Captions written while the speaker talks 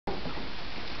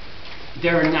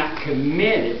they're not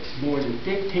committed more than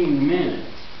 15 minutes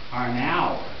or an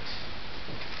hour.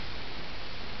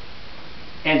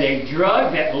 And they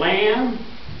drug that lamb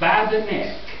by the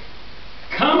neck.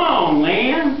 Come on,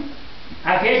 lamb.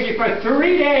 I've had you for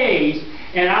 3 days,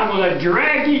 and I'm going to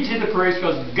drag you to the priest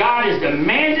because God has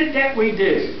demanded that we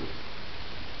do.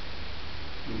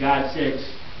 And God said,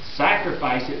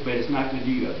 sacrifice it, but it's not going to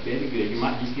do you a bit of good. You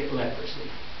might just get leprosy.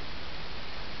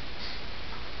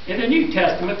 In the New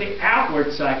Testament, the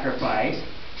outward sacrifice,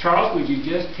 Charles, would you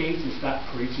just teach and stop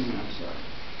preaching? I'm sorry.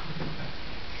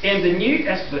 In the New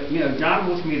Testament, John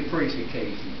wants me to preach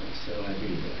occasionally, so I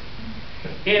do that.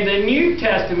 In the New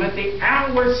Testament, the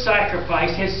outward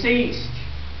sacrifice has ceased.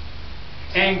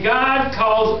 And God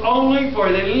calls only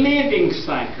for the living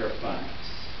sacrifice.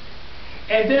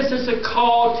 And this is a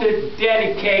call to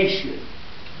dedication.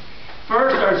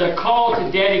 First, there's a call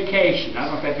to dedication. I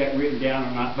don't know if I've got that written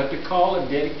down or not, but the call of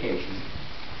dedication.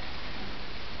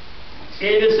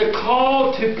 It is a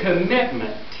call to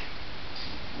commitment.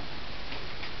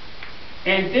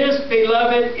 And this,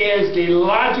 beloved, is the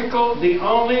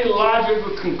only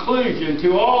logical conclusion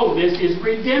to all of this is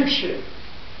redemption.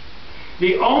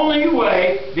 The only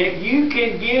way that you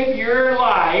can give your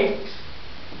life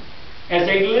as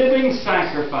a living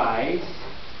sacrifice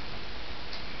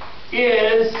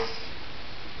is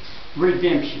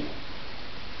redemption.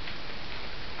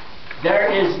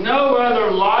 There is no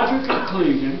other logical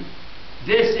conclusion.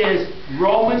 This is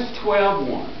Romans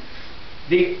 12:1.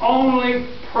 The only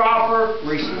proper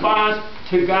response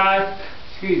to God,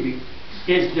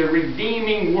 is the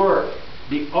redeeming work.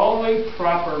 The only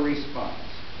proper response.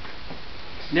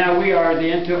 Now we are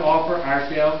then to offer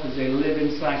ourselves as a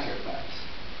living sacrifice.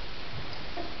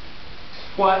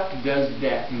 What does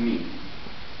that mean?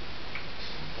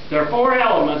 There are 4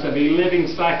 elements of a living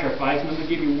sacrifice, and I'm going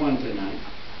to give you one tonight.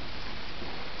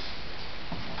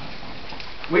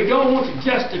 We don't want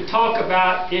just to talk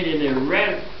about it in a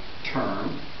rhetoric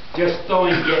term, just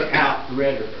throwing it out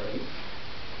rhetorically.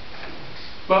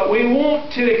 But we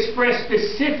want to express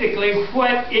specifically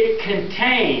what it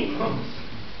contains.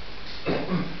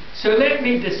 So let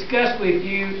me discuss with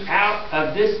you out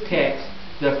of this text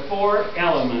the 4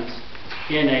 elements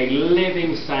in a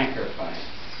living sacrifice.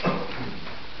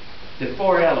 The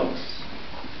 4 elements.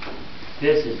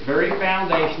 This is very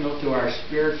foundational to our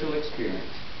spiritual experience.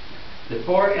 The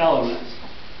 4 elements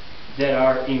that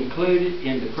are included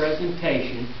in the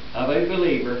presentation of a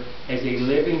believer as a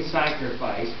living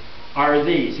sacrifice are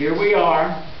these. Here we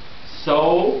are: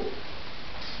 soul,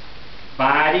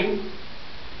 body,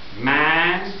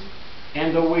 mind,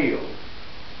 and the will.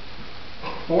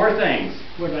 4 things.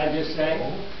 What did I just say?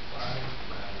 Soul, body,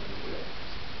 mind,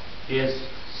 and will. Is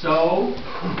soul.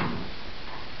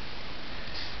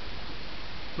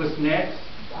 What's next?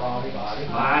 Body.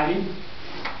 Body.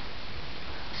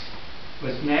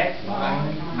 What's next?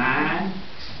 Mind. Mind.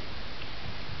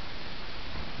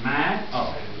 Mind.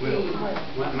 Oh, will.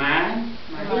 What? Mind.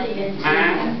 Mind. What?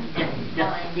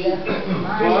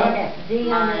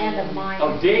 D on the end of mind.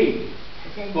 Oh, D.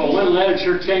 Well, one letter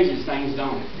sure changes things,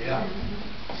 don't it? Yeah.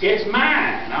 It's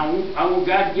mine. I want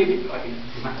God to give it.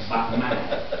 About mine.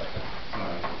 All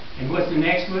right. And what's the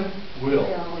next one? Will.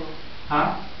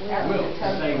 Huh? Will.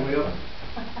 Say will.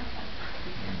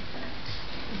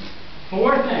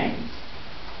 4 things.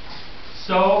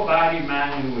 Soul, body,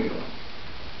 mind, and will.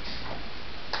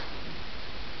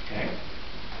 Okay?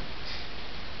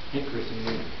 Interesting,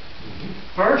 isn't it?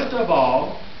 First of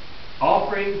all,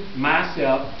 offering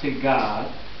myself to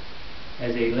God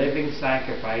as a living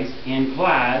sacrifice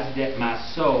implies that my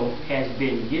soul has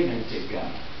been given to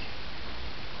God.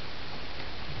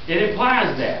 It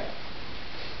implies that.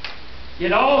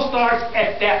 It all starts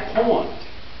at that point.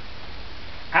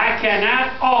 I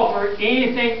cannot offer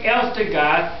anything else to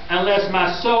God unless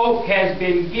my soul has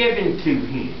been given to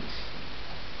Him.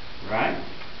 Right?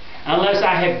 Unless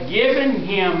I have given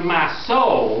Him my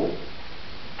soul,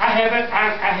 I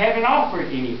haven't offered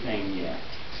anything yet.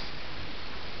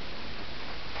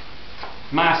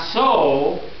 My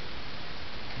soul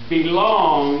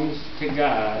belongs to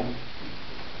God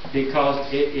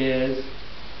because it is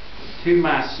to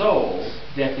my soul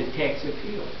that the text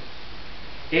appeals.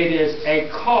 It is a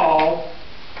call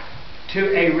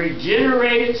to a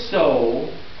regenerated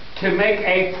soul to make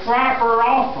a proper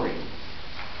offering.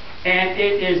 And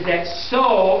it is that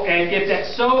soul, and if that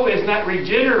soul is not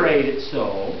regenerated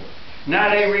soul,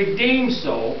 not a redeemed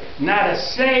soul, not a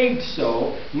saved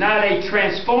soul, not a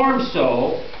transformed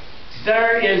soul,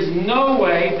 there is no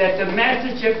way that the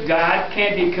message of God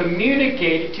can be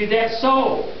communicated to that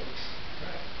soul.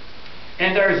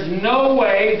 And there's no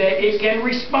way that it can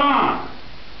respond.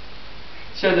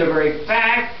 So the very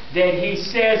fact that he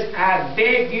says, I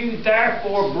beg you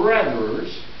therefore,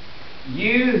 brothers,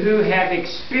 you who have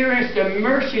experienced the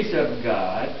mercies of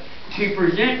God, to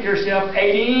present yourself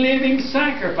a living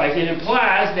sacrifice. It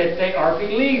implies that they are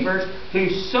believers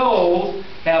whose souls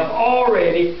have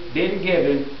already been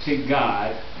given to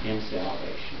God in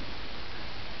salvation.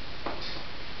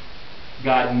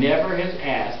 God never has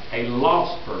asked a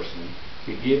lost person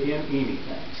to give him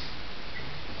anything.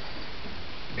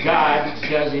 God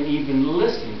doesn't even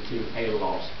listen to a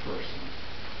lost person.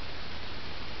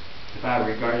 If I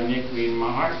regard iniquity in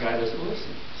my heart, God doesn't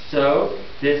listen. So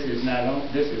this is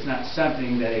not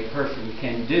something that a person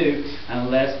can do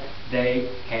unless they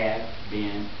have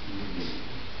been redeemed.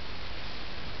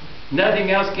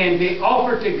 Nothing else can be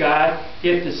offered to God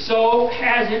if the soul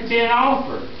hasn't been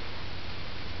offered.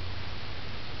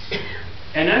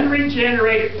 An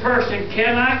unregenerated person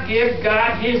cannot give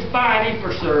God his body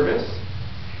for service,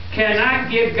 cannot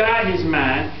give God his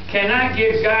mind, cannot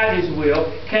give God his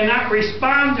will, cannot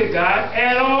respond to God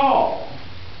at all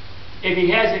if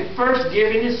he hasn't first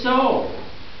given his soul.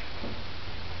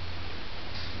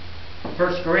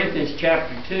 1 Corinthians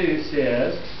chapter 2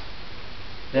 says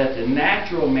that the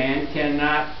natural man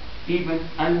cannot even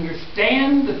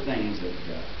understand the things of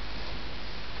God.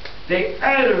 They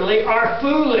utterly are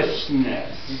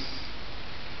foolishness.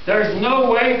 There's no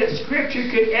way that Scripture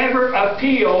could ever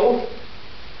appeal,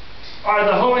 or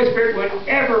the Holy Spirit would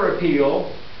ever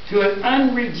appeal, to an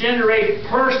unregenerated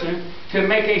person to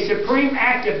make a supreme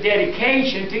act of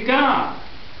dedication to God.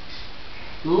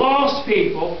 Lost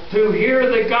people who hear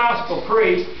the gospel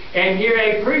preached and hear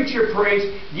a preacher preach,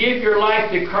 give your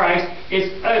life to Christ,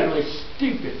 is utterly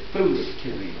stupid, foolish to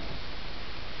them.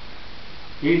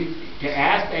 To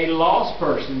ask a lost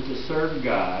person to serve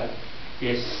God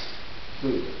is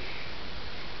foolish.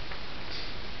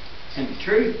 And the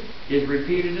truth is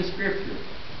repeated in Scripture.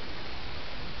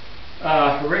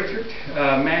 Richard,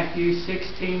 Matthew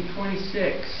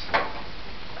 16:26.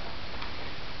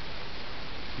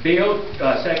 Bill,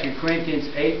 2 Corinthians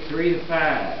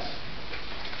 8:3-5.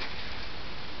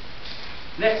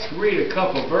 Let's read a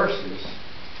couple verses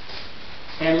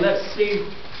and let's see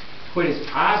what is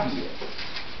obvious.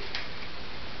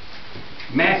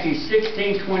 Matthew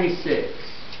 16:26.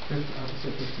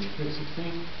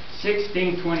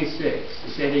 16:26.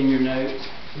 Is that in your notes?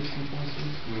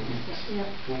 16:26. Yeah.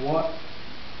 For what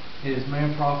is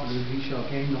man profited if he shall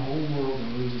gain the whole world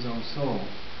and lose his own soul?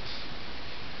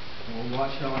 Or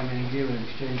what shall a man give in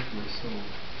exchange for his soul?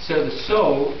 So the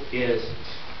soul is,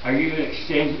 are you going to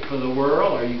exchange it for the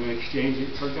world, or are you going to exchange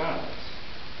it for God?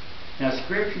 Now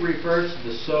Scripture refers to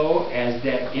the soul as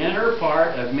that inner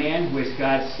part of man which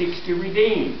God seeks to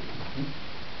redeem.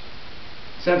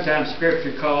 Sometimes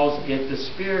Scripture calls it the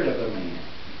spirit of a man.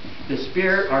 The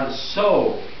spirit or the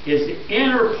soul is the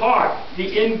inner part,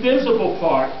 the invisible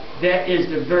part, that is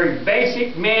the very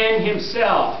basic man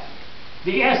himself,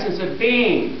 the essence of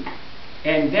being.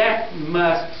 And that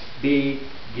must be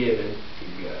given to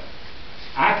God.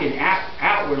 I can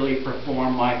outwardly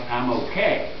perform like I'm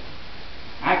okay.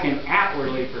 I can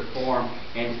outwardly perform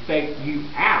and fake you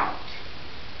out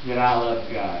that I love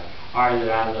God, or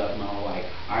that I love my wife,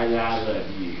 or that I love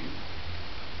you.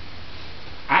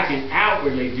 I can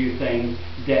outwardly do things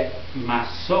that my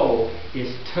soul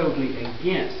is totally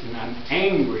against, and I'm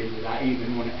angry that I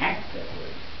even want to act that way.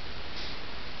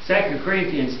 2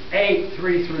 Corinthians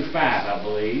 8:3-5, I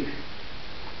believe.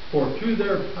 For to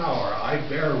their power I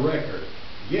bear record,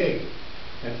 yea,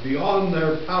 and beyond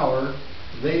their power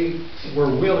they were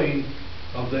willing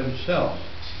of themselves,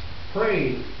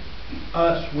 praying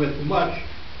us with much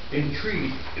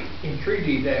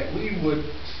entreaty that we would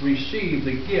receive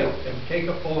the gift and take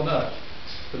upon us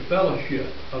the fellowship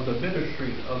of the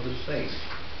ministry of the saints.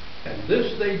 And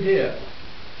this they did,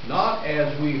 not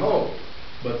as we hoped,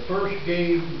 but first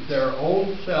gave their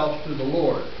own selves to the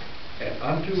Lord, and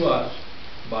unto us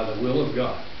by the will of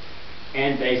God.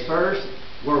 And they first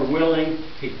were willing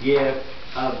to give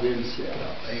of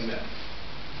themselves. Amen.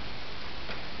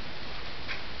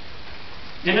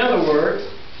 In other words,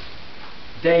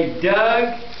 they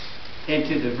dug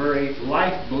into the very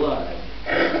lifeblood.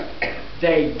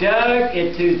 They dug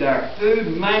into their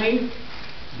food money,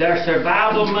 their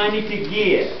survival money to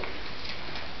give.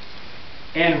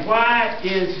 And why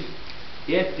is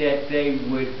it that they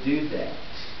would do that?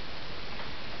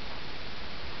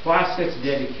 Why such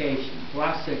dedication?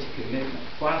 Why such commitment?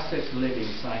 Why such living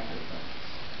sacrifice?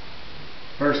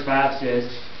 Verse 5 says,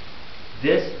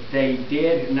 this they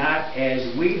did not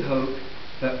as we hoped,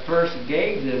 but first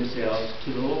gave themselves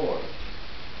to the Lord.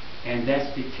 And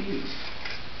that's the key.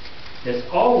 That's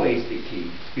always the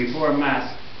key.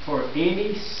 For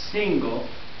any single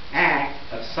act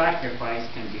of sacrifice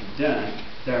can be done,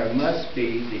 there must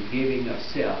be the giving of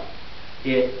self.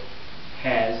 It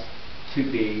has to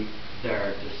be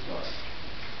there to start.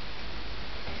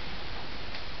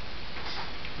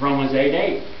 Romans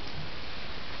 8:8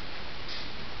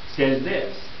 says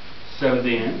this, so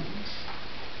then,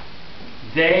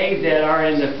 they that are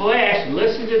in the flesh,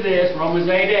 listen to this, Romans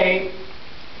 8:8,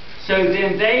 so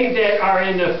then they that are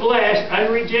in the flesh,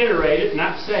 unregenerated,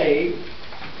 not saved,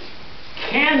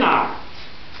 cannot,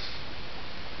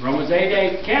 Romans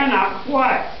 8:8, cannot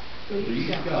what?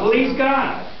 Please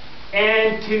God.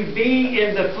 And to be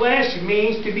in the flesh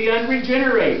means to be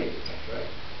unregenerated. That's right.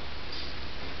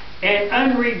 An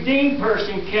unredeemed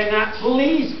person cannot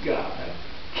please God,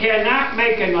 cannot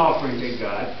make an offering to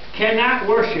God, cannot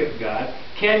worship God,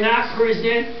 cannot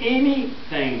present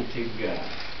anything to God.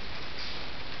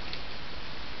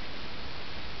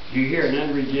 You hear an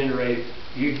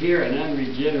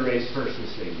unregenerated person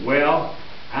say, well,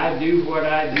 I do what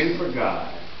I do for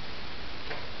God.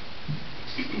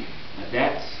 Now,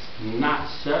 that's not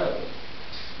so.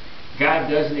 God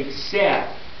doesn't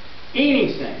accept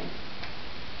anything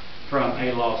from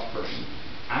a lost person.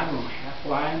 I don't know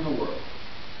why in the world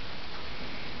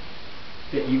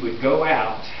that you would go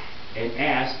out and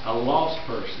ask a lost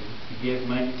person to give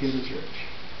money to the church.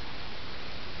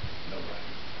 Nobody.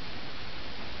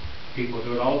 People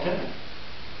do it all the time.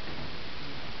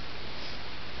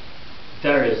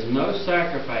 There is no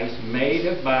sacrifice made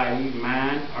of body,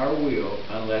 mind, or will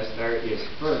unless there is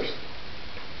first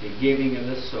the giving of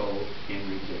the soul in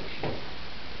redemption.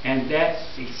 And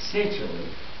that's essentially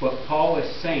what Paul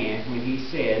is saying when he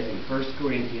says in 1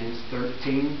 Corinthians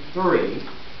 13:3,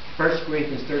 1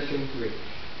 Corinthians 13:3,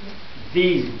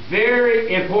 these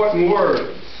very important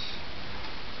words.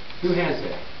 Who has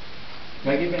that?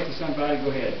 Can I give that to somebody? Go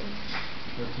ahead.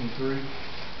 13:3.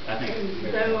 I think.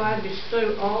 And though I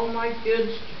bestow all my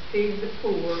goods to feed the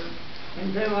poor,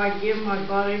 and though I give my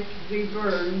body to be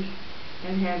burned,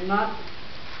 and have not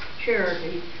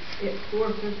charity, it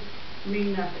profiteth me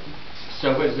nothing.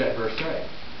 So what does that verse say?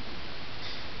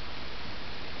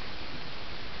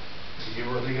 Give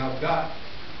everything I've got.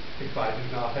 If I do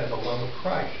not have the love of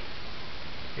Christ,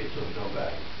 it's of no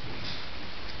value.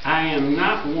 I am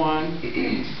not one,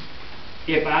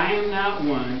 if I am not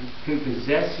one who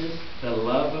possesses the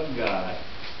love of God,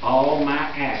 all my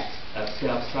acts of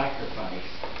self-sacrifice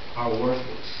are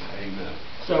worthless. Amen.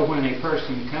 So when a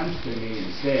person comes to me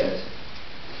and says,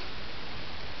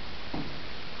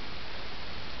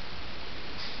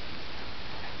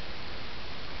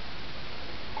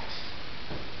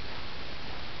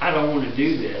 I don't want to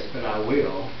do this, but I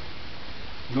will,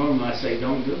 normally I say,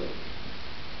 don't do it.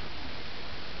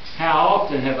 How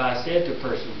often have I said to a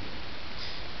person,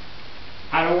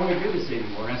 I don't want to do this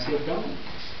anymore, and I said, don't.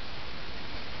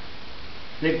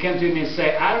 They'd come to me and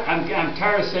say, I'm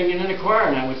tired of singing in the choir,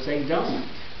 and I would say, don't.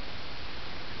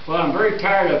 Well, I'm very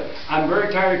tired of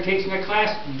teaching a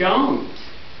class. Don't.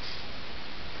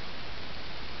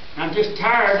 I'm just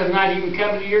tired of not even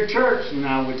coming to your church, and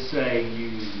I would say,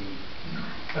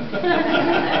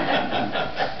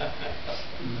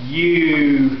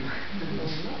 you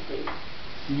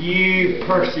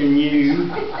person, you.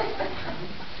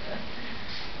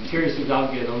 Terry says,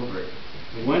 I'll get over it.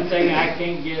 The one thing I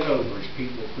can't get over is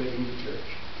people quitting the church.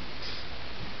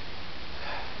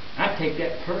 I take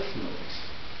that personally.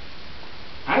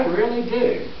 I really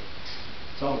do.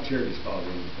 It's all Charity's fault.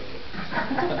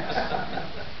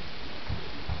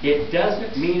 It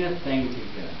doesn't mean a thing to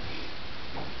God.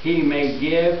 He may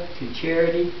give to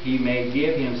charity. He may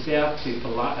give himself to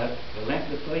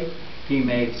philanthropy. He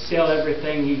may sell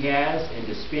everything he has and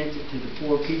dispense it to the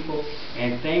poor people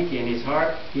and think in his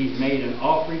heart he's made an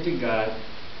offering to God,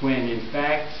 when in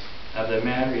fact of the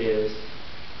matter is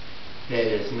that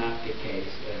is not the case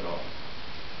at all.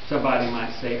 Somebody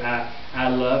might say, I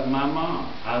love my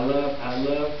mom. I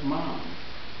love mom.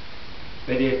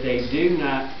 But if they do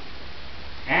not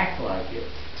act like it,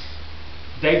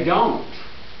 they don't.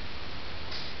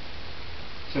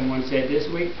 Someone said this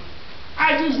week,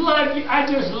 I just love you, I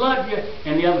just love you.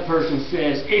 And the other person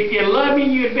says, if you love me,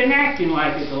 you've been acting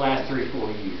like it the last 3 or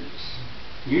 4 years.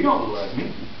 You don't love me.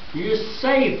 You just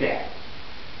say that.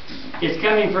 It's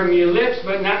coming from your lips,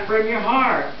 but not from your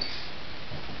heart.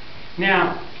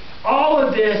 Now, all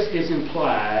of this is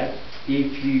implied,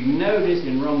 if you notice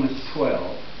in Romans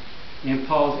 12, in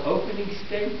Paul's opening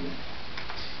statement.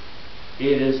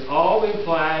 It is all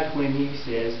implied when he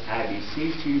says, I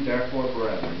beseech you, therefore,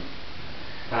 brethren,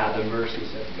 by the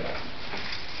mercies of God.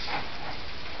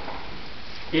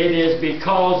 It is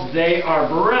because they are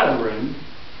brethren,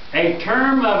 a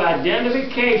term of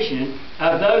identification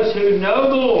of those who know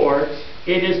the Lord,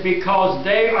 It is because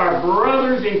they are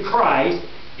brothers in Christ.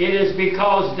 It is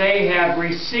because they have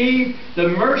received the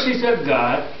mercies of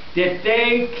God that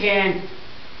they can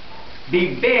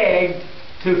be begged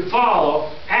to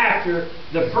follow after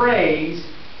the phrase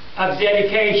of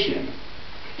dedication.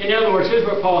 In other words, here's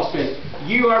what Paul says.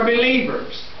 You are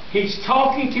believers. He's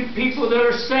talking to people that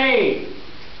are saved.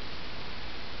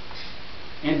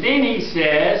 And then he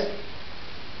says,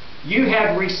 you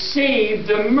have received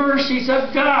the mercies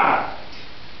of God.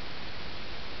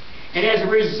 And as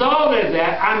a result of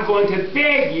that, I'm going to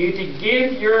beg you to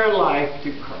give your life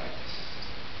to Christ.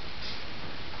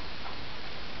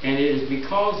 And it is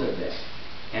because of that.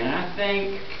 And I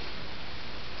think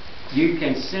you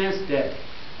can sense that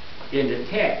in the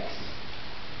text,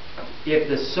 if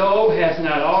the soul has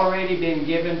not already been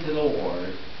given to the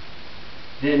Lord,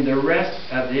 then the rest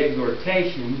of the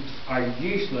exhortations are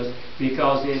useless,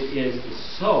 because it is the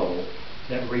soul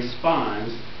that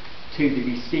responds to the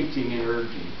beseeching and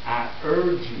urging. I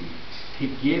urge you to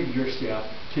give yourself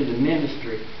to the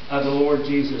ministry of the Lord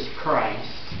Jesus Christ